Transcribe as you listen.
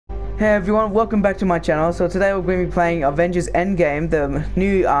Hey everyone, welcome back to my channel. So today we're going to be playing Avengers Endgame, the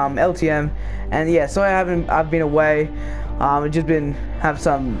new LTM. And yeah, sorry I've been away. I've just been I'm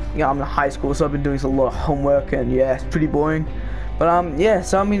in high school, so I've been doing a lot of homework, and yeah, it's pretty boring. But yeah,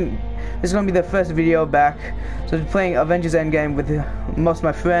 so I mean, this is going to be the first video back. So I'm playing Avengers Endgame with most of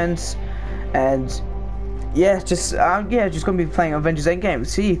my friends, and yeah, just going to be playing Avengers Endgame.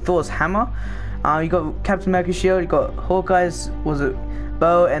 See Thor's hammer. You got Captain America's shield. You got Hawkeye's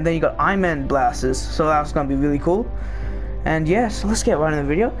bow, and then you got Iron Man blasters. So that's gonna be really cool. And yeah, so let's get right in the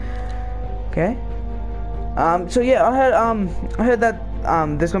video. Okay. So yeah, I heard that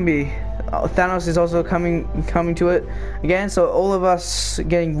there's gonna be Thanos is also coming to it again. So all of us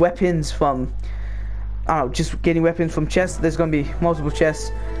getting weapons from just getting weapons from chests. There's gonna be multiple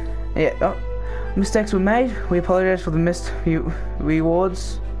chests. Yeah. Oh, mistakes were made. We apologize for the missed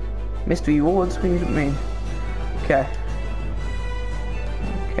rewards. Missed rewards? What do you mean? Okay.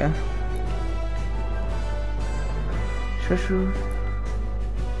 Okay. Special.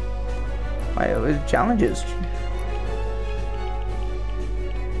 Oh yeah, with challenges.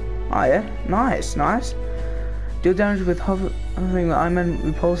 Oh yeah, nice. Deal damage with hovering the Iron Man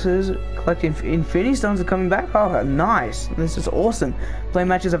repulsors. Collecting Infinity Stones are coming back. Oh, nice. This is awesome. Play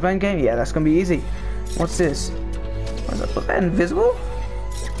matches of Endgame. Yeah, that's gonna be easy. What's this? Was that invisible?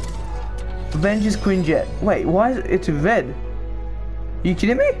 Avengers Quinjet. Wait, why is it's red? You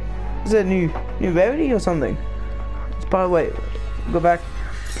kidding me? Is it a new rarity or something? It's part of, wait, go back.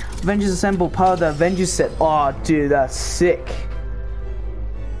 Avengers Assemble, part of the Avengers set. Oh, dude, that's sick.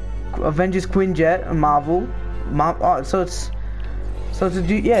 Avengers Quinjet, Marvel. So it's a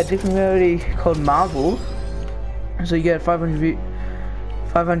different rarity called Marvel. So you get 500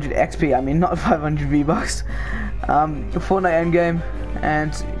 XP. I mean, not 500 V-Bucks. Fortnite Endgame,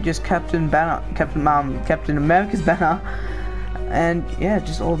 and just Captain America's banner. And yeah,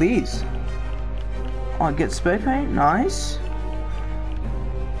 just all these. Oh, I get spray paint, nice.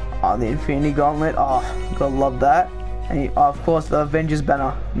 Oh, the Infinity Gauntlet, oh, gotta love that. And of course the Avengers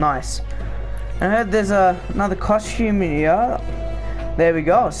banner, nice. And I heard there's another costume in here. There we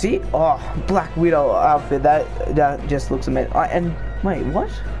go, see? Oh, Black Widow outfit, that just looks amazing. And wait,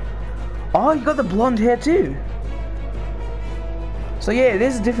 what? Oh, you got the blonde hair too. So yeah, it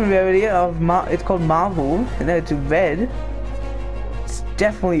is a different rarity of it's called Marvel, and then it's red.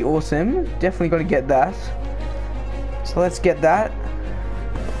 Definitely awesome. Definitely gonna get that. So let's get that.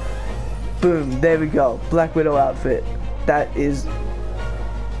 Boom. There we go. Black Widow outfit. That is.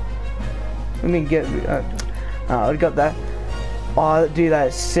 Let me get. I got that. Oh, dude, that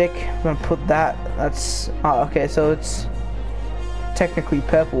is sick. I'm gonna put that. That's. Oh, okay. So it's technically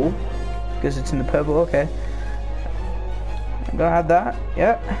purple because it's in the purple. Okay. I'm gonna have that.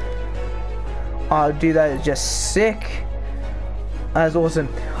 Yeah. Oh, dude, that is just sick. That's awesome.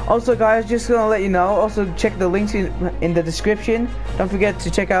 Also guys, just gonna let you know, also check the links in the description. Don't forget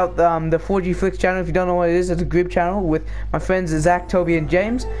to check out the 4G Flicks channel. If you don't know what it is, it's a group channel with my friends Zach, Toby and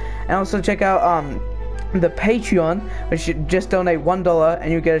James. And also check out the Patreon, which should just donate $1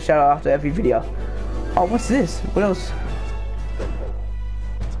 and you'll get a shout out after every video. Oh, what's this? What else?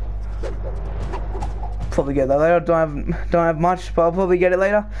 Probably get that later. Don't have much, but I'll probably get it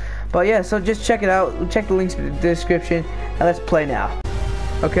later. But yeah, so just check it out. Check the links in the description, and let's play now.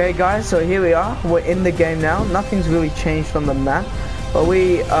 Okay, guys. So here we are. We're in the game now. Nothing's really changed on the map, but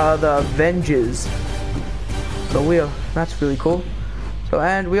we are the Avengers. So that's really cool. So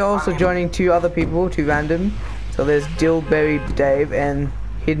and we're also joining two other people, two random. So there's Dillberry Dave and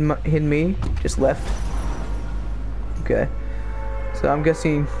Hidden Me just left. Okay. So I'm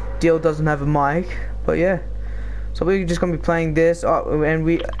guessing Dill doesn't have a mic. But yeah, so we're just gonna be playing this. Oh, and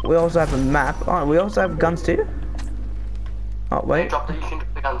we also have a map. Oh, we also have guns too. Oh wait. You can drop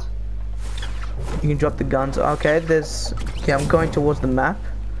the guns. You can drop the guns. Okay, okay, I'm going towards the map.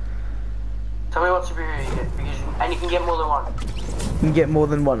 Tell me what superhero you get, and you can get more than one. You can get more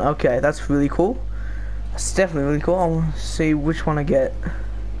than one. Okay, that's really cool. That's definitely really cool. I want to see which one I get.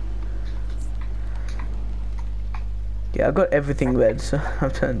 Yeah, I got everything red, so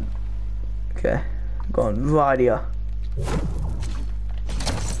I've turned. Okay. Gone right here.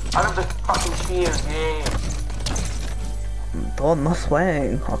 I got the fucking shield, yeah. Oh, no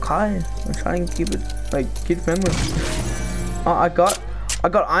swing. Okay. I'm trying to keep it like kid friendly. Oh, I got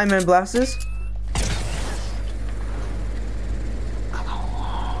Iron Man blasters.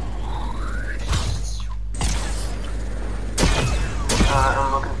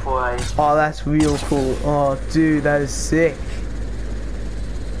 I'm looking for a. Oh, that's real cool. Oh, dude, that is sick.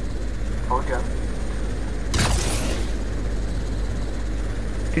 Hold you.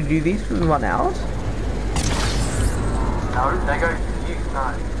 Do these run out? No, they go.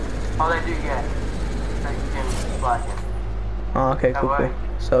 No. Oh, they do, yeah. They can fly again. Oh, okay, cool, cool.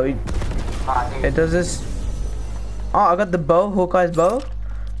 So he, Here. it does this. Oh, I got the bow, Hawkeye's bow.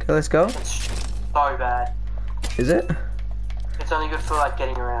 Okay, let's go. It's so bad. Is it? It's only good for like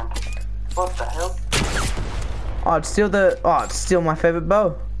getting around. What the hell? Oh, it's still my favorite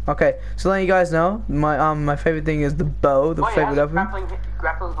bow. Okay, so letting you guys know, my favorite thing is the bow, the favorite of them.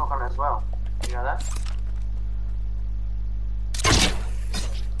 grappling hook on as well. You know that?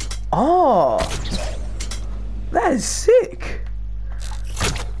 Oh, that is sick.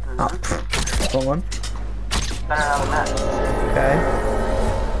 Oh, hold on. Better than that. Okay.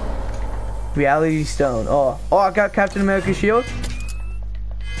 Reality Stone. Oh, I got Captain America's shield.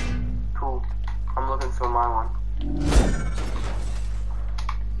 Cool. I'm looking for my one.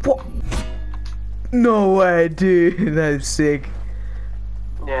 What? No way, dude. That is sick.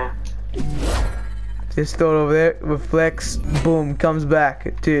 Yeah. Just throw it over there. Reflects. Boom. Comes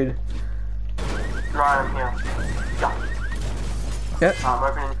back, dude. Right, I'm here. Yeah. Yep. I'm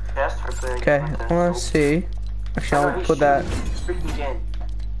opening the chest. Hopefully. Okay. Let's see. Actually, I'll put that. Freaking again.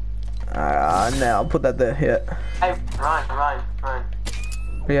 No, I'll put that there. Yeah. Hey, Ryan.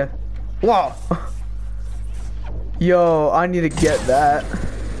 Yeah. Wow. Yo, I need to get that.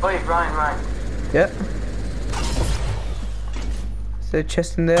 Wait, Ryan. Yep. Is there a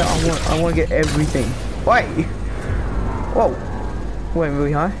chest in there? I want to get everything. Wait. Whoa. Went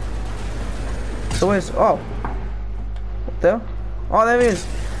really high. So where's? Oh. What the hell? Oh, there he is.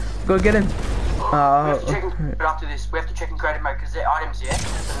 Go get him. We have to check after this. We have to check in creative mode because they're items here. So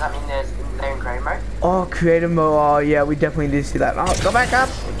does that mean they're in creative mode? Oh, creative mode. Oh, yeah, we definitely did see that. Oh, go back up.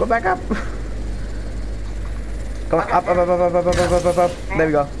 Go back up. Go Okay, up. There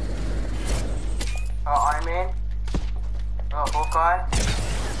we go. Oh, Iron Man. Oh, Hawkeye.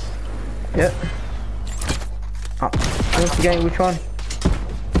 Yep. Oh, what's the game? Which one?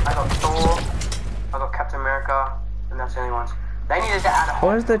 I got Thor. I got Captain America. And that's the only ones. They needed to add a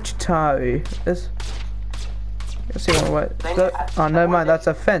Where's the Chitauri? This. Let's see one way. Oh, never mind. That's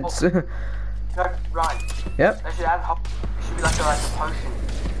a fence. No, Ryan. Yep. They should add it should be like a potion.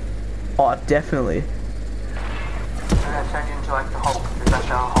 Oh, definitely. And then turn it into like the Hulk. Because that's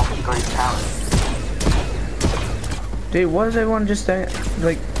how Hulk got his powers. Dude, what is everyone just saying?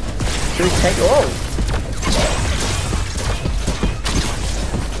 Like, do we take? Oh.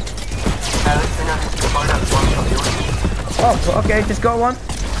 Let's know this is the photo of one from the audience. Oh, okay, just got one.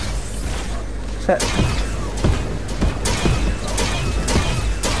 Set. You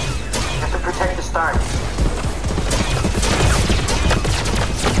have to protect the stone.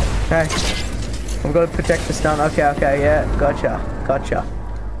 Okay. I'm gonna protect the stone. Okay, yeah, gotcha.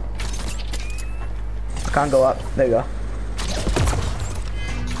 I can't go up. There you go.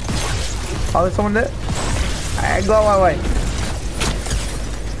 Oh, there's someone there. Alright, go my way.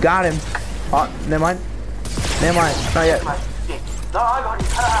 Got him. Oh, never mind. Not yet. No, I got it.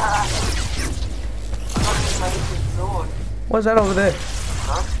 I got my sword. What's that over there?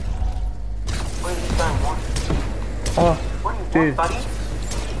 Huh? What does this guy want? Oh, What do you dude. want, buddy?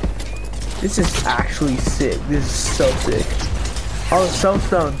 This is actually sick. This is so sick. Oh, soul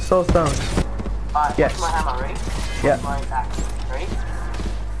stone. Alright, Yes. what's my hammer, ready? Yeah. What's my axe, ready?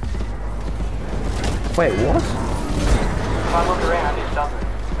 Wait, what? If I look around, it doesn't.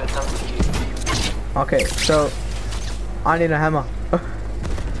 But it doesn't to you. Okay, so I need a hammer.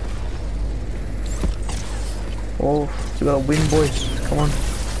 Oh, we gotta win, boys. Come on.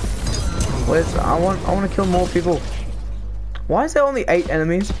 Where's I want to kill more people. Why is there only 8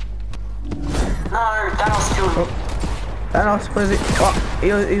 enemies? No, Thanos killed me. Thanos, where is he? Oh,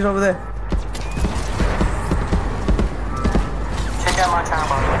 he's over there. Check out my channel,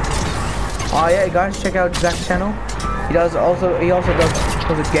 by the way. Oh yeah, guys, check out Zacs Channel. He also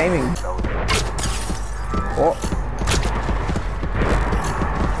does gaming. Oh.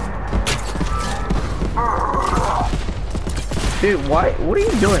 Dude, what are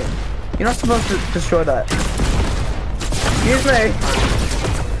you doing? You're not supposed to destroy that. Excuse me.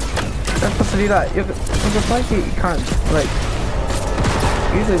 You're not supposed to do that. You're surprised you can't, like,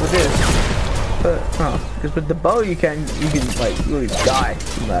 usually with this. But, no, because with the bow you can, like, really die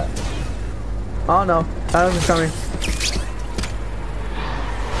from that. Oh no, Thanos is coming.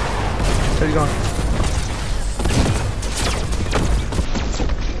 Where's he going?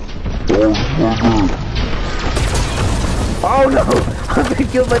 Oh no! I've been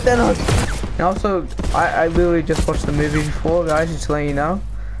killed by Thanos! And also, I literally just watched the movie before, guys, just to let you know.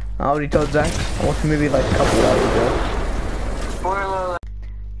 I already told Zach, I watched the movie like a couple hours ago.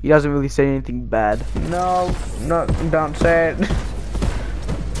 He doesn't really say anything bad. No, don't say it.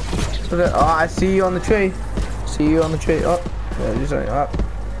 Oh, I see you on the tree. Oh, yeah, just like, oh.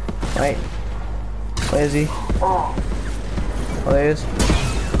 Wait. Where is he? Oh. Oh, there he is.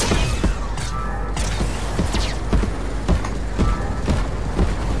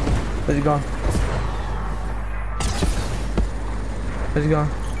 Where's he gone? Where's he gone?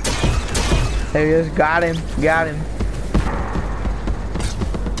 There he is. Got him. Got him.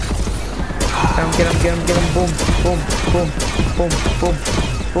 Get him, get him, get him. Boom, boom, boom, boom, boom,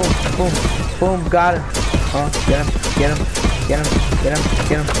 boom, boom, boom. Got him. Oh, get him, get him, get him, get him,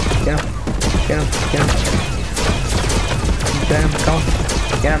 get him, get him, get him, get him. Get him, come on.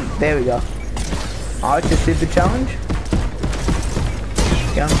 Get him. There we go. I just did the challenge.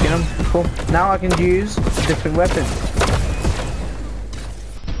 Get him, get him. Cool. Now I can use a different weapon.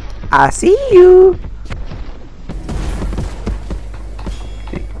 I see you.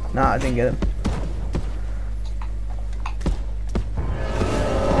 Nah, I didn't get him.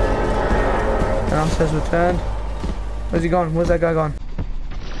 Thanos has returned. Where's he gone? Where's that guy gone?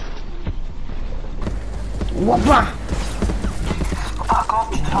 Whoppa!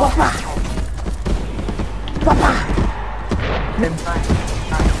 Whoppa! Whoppa! Him.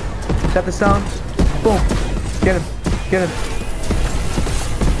 Set the stone. Boom. Get him. Get him.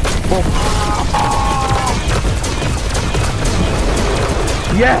 Boom.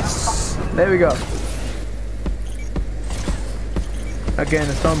 Yes! There we go. Again,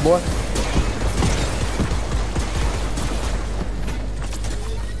 the stone boy.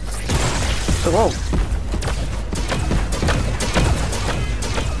 So, whoa.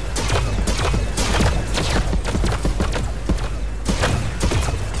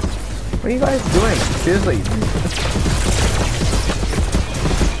 What are you guys doing? Seriously.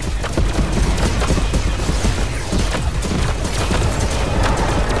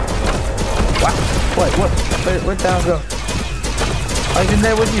 What? What? What? Where'd Thanos go? I was in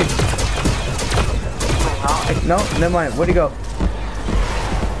there with you. Hey, no, never mind. Where'd he go?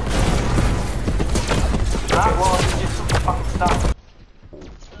 That was just some fucking stuff.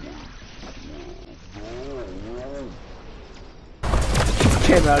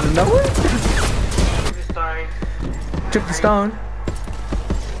 Came out of nowhere. Took Took the the stone. stone.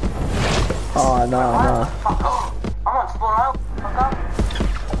 Oh no, no. Fuck off. I'm on Spawn Island. Fuck up.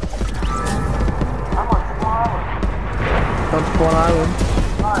 I'm on Spawn Island. On Spawn Island.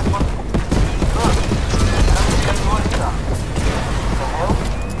 Alright, look. Look. That's the stuff. The hell?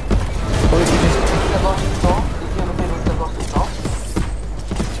 What did you just... That lost his soul? Did you ever people that lost his soul?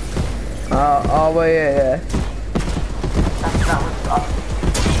 Oh, well, yeah, yeah. That was us.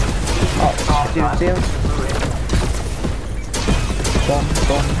 Oh, did you see him? Boom,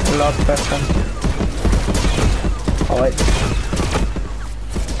 boom, last person. Oh, wait.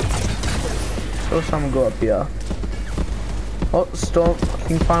 Saw someone go up here. Oh, storm. I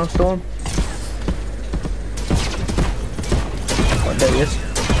think final storm. Oh, there he is.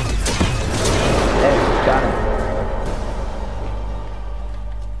 There, got him.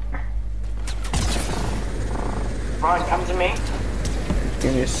 Ryan, come to me.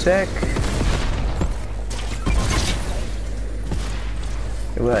 Give me a sec.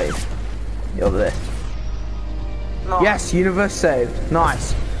 Wait. You're over there. No. Yes, universe saved.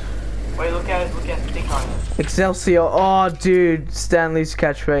 Nice. Wait, look at Tik Tok. Excelsior. Oh, dude. Stanley's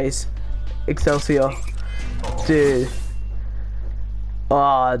catchphrase. Excelsior. Dude.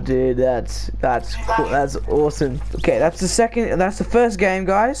 Oh, dude. That's cool. That's awesome. Okay, that's the first game,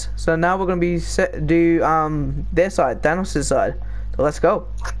 guys. So now we're gonna be do their side, Thanos' side. So let's go.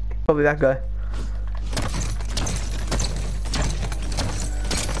 Probably that guy.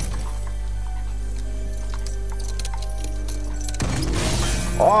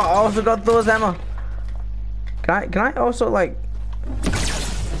 Oh, I also got Thor's hammer. Can I also like?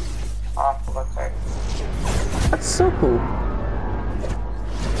 Oh, for God's sake. That's so cool.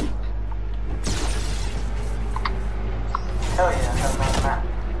 Hell yeah, that's another map.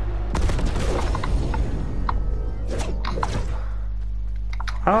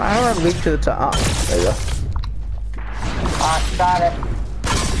 I don't have a leak to the top. Oh, there you go. Alright, got it.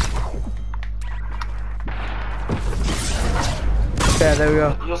 Yeah, there we go.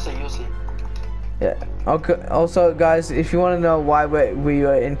 You'll see, you'll see. Yeah. Okay. Also, guys, if you want to know why we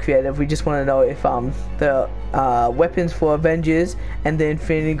were in creative, we just want to know if the weapons for Avengers and the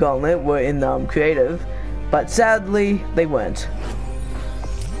Infinity Gauntlet were in creative, but sadly they weren't.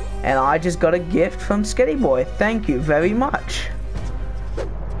 And I just got a gift from Sketty Boy. Thank you very much.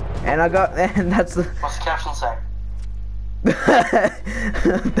 And that's the. What's the caption say?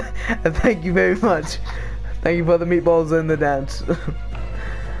 Thank you very much. Thank you for the meatballs and the dance.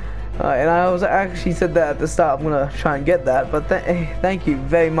 And I was actually said that at the start. I'm gonna try and get that, but thank you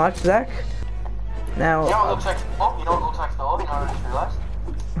very much, Zach. Now. You know what looks like the orb? You know what looks like the orb? You know what I just realised?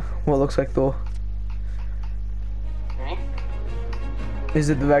 what looks like Thor. Ready? Is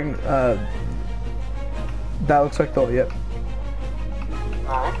it the that looks like Thor, yep.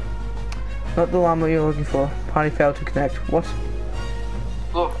 No. Not the llama you're looking for. Party failed to connect. What?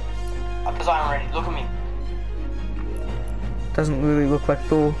 Look. I design already. Look at me. Doesn't really look like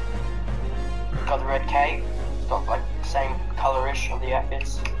Thor. Got the red cape. Got like the same colorish of the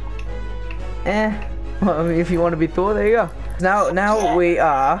outfits. Well, I mean, if you want to be Thor, there you go. Now we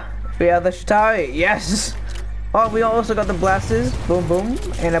are the Chitauri. Yes. Oh, we also got the blasters. Boom boom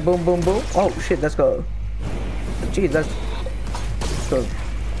and a boom boom boom. Oh shit, let's go. Jeez, that's good.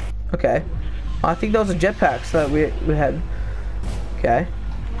 Okay. I think those are jetpacks that we had. Okay.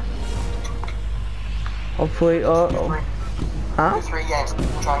 Hopefully, huh? 3 games.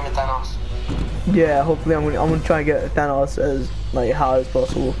 I'm trying to get Thanos. Yeah, hopefully I'm gonna try and get Thanos as like hard as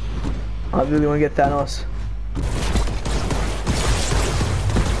possible. I really want to get Thanos.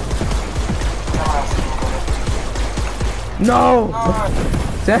 No!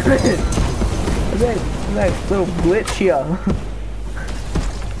 Damn it! There's that little glitch here.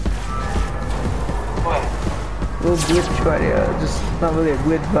 What? Little glitch right here. Just not really a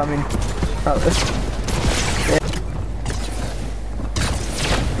glitch, but I mean.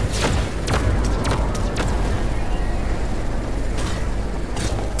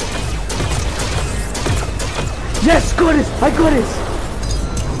 Yes, got it! I got it!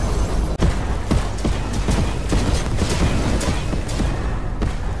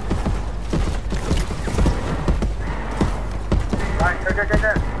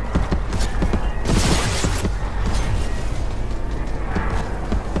 Go.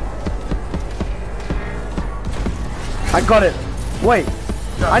 I got it. Wait,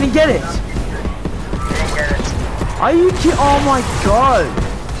 I didn't get it. You didn't get it. Are you kidding? Oh my god.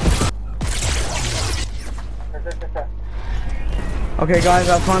 Okay, guys,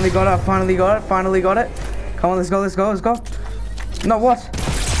 I finally got it. Finally got it. Come on, let's go. No, what?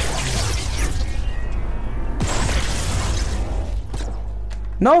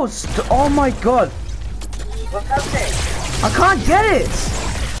 No, oh my god. What's happening? I can't get it.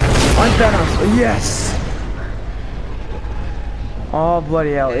 I'm Thanos. Yes. Oh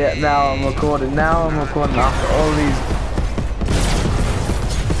bloody hell! Yeah, now I'm recording. After all these.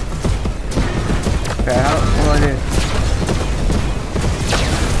 Okay, what do I do?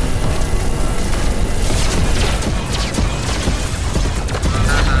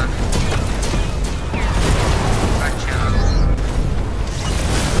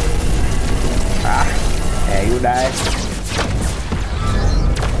 Hey, you die.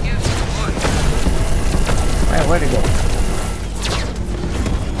 Hey, where'd it go?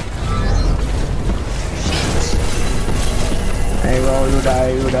 Hey, well, you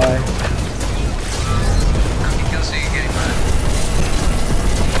die. How many kills are you getting, man?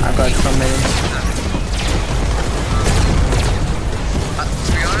 I got so many.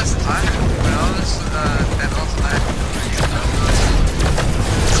 To be honest, when I was Thanos, I had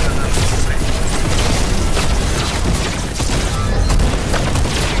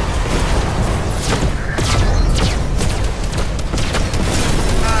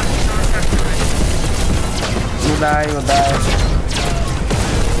You die.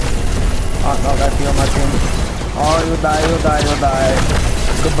 Oh no, that's you on my team. Oh, you die.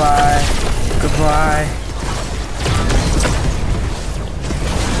 Goodbye. Goodbye.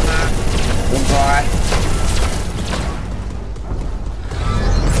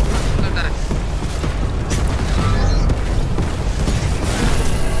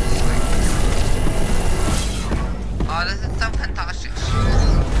 Oh, das ist so fantastisch.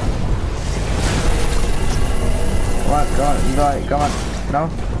 What? Go on. No?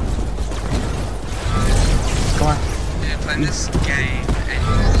 Come on. You're playing this game and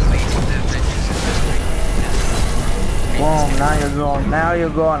completing the Avengers Boom, now you're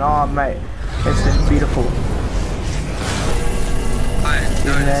going. Oh, mate. This is beautiful.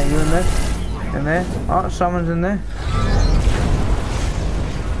 You in there? In there? Oh, someone's in there.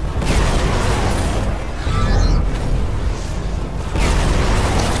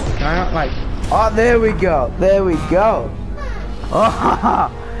 Can I not, like... Oh, there we go.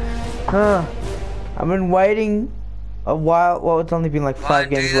 Oh, I've been waiting a while. Well, it's only been like 5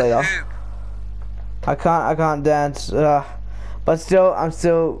 games later. I can't dance. But still, I'm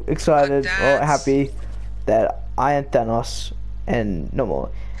still excited or happy that I am Thanos and no more.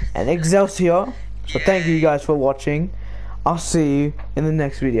 And Excelsior. So thank you guys for watching. I'll see you in the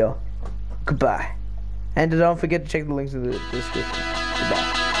next video. Goodbye. And don't forget to check the links in the description.